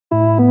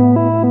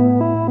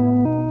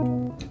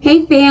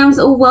Hey fams,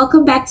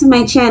 welcome back to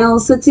my channel.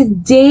 So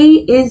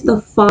today is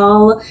the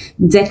fall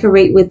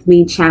decorate with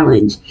me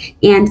challenge,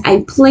 and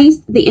I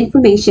placed the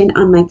information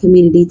on my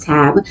community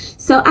tab.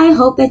 So I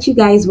hope that you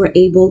guys were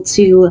able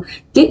to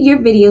get your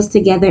videos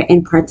together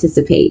and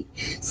participate.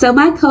 So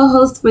my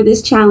co-host for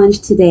this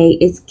challenge today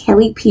is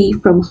Kelly P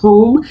from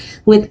Home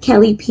with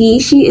Kelly P.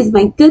 She is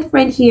my good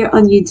friend here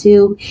on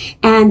YouTube,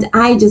 and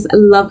I just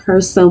love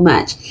her so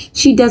much.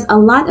 She does a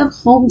lot of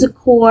home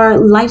decor,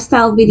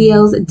 lifestyle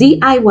videos,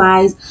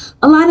 DIYs,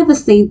 a lot of the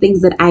same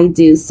things that I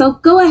do. So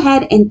go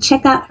ahead and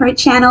check out her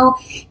channel.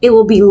 It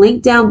will be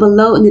linked down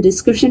below in the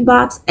description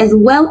box, as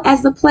well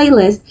as the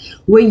playlist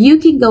where you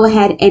can go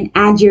ahead and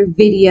add your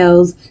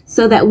videos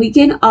so that we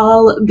can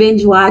all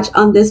binge watch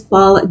on this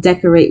fall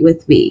decorate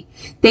with me.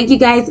 Thank you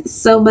guys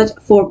so much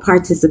for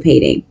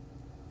participating.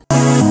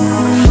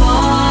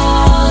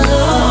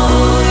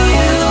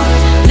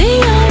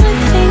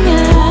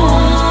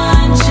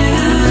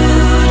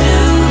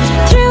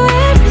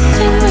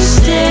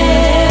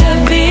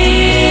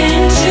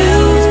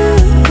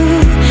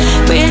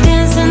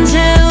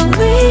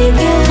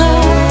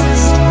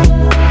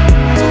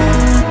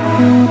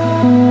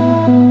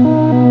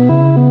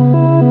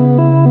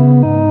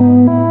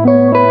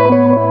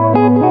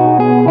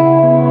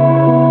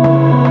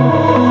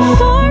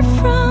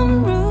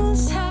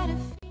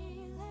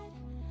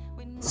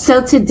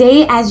 So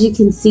today, as you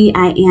can see,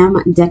 I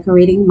am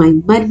decorating my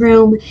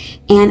mudroom,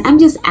 and I'm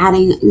just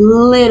adding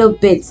little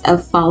bits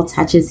of fall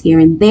touches here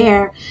and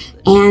there.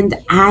 And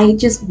I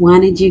just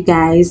wanted you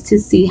guys to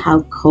see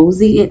how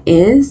cozy it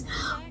is.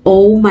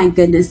 Oh my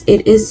goodness,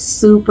 it is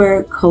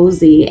super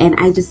cozy, and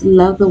I just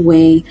love the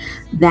way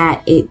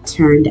that it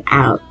turned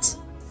out.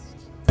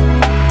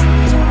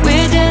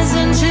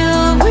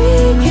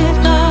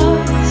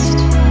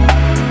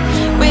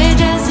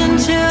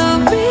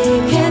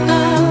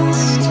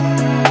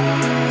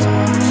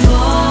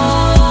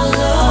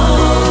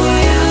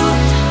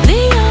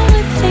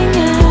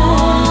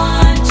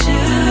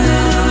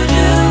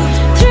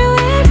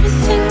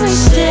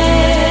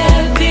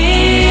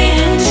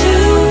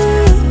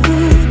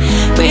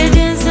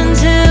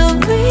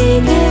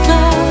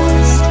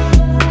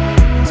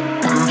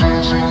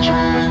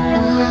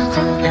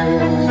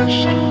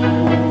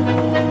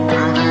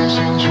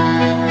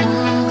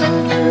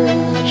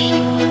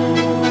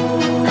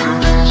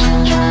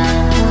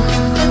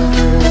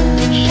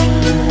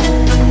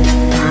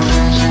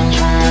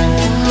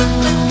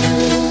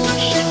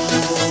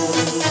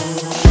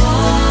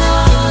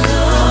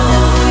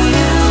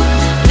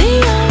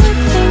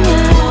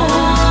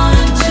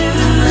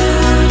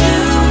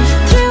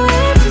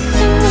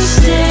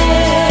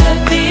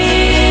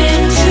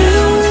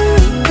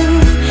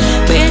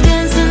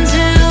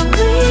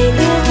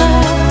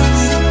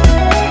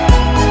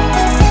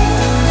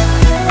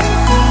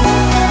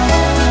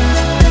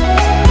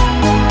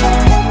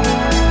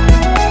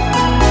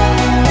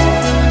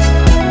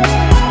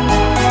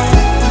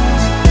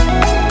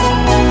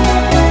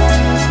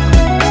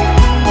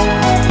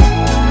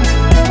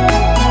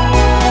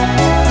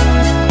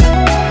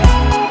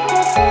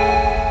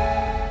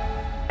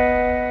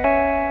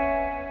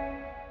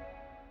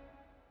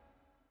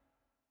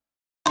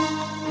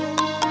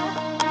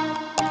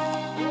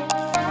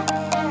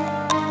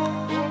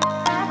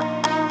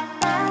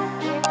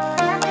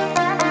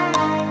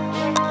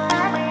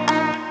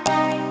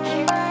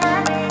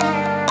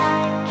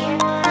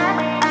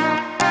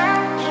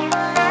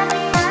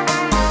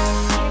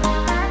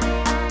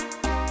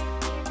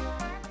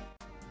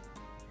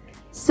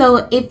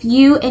 So if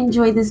you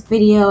enjoyed this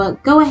video,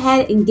 go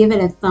ahead and give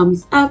it a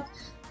thumbs up.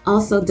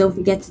 Also, don't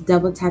forget to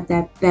double tap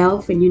that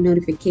bell for new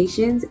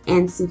notifications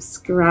and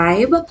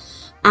subscribe.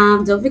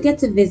 Don't forget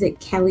to visit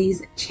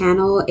Kelly's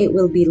channel. It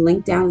will be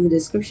linked down in the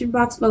description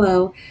box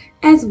below,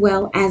 as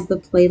well as the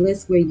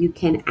playlist where you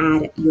can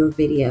add your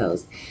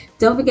videos.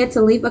 Don't forget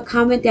to leave a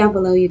comment down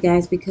below, you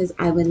guys, because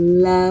I would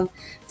love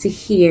to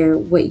hear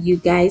what you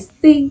guys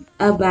think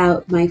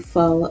about my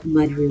fall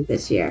mudroom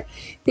this year.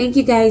 Thank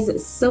you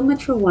guys so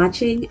much for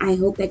watching. I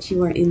hope that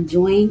you are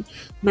enjoying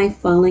my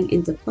Falling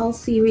into Fall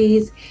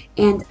series,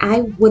 and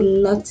I would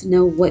love to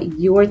know what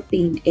your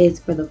theme is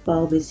for the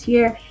fall this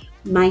year.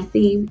 My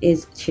theme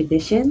is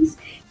traditions,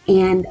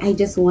 and I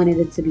just wanted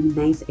it to be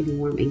nice and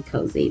warm and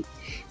cozy.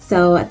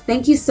 So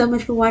thank you so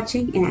much for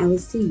watching, and I will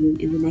see you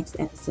in the next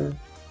episode.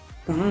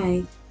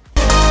 Bye.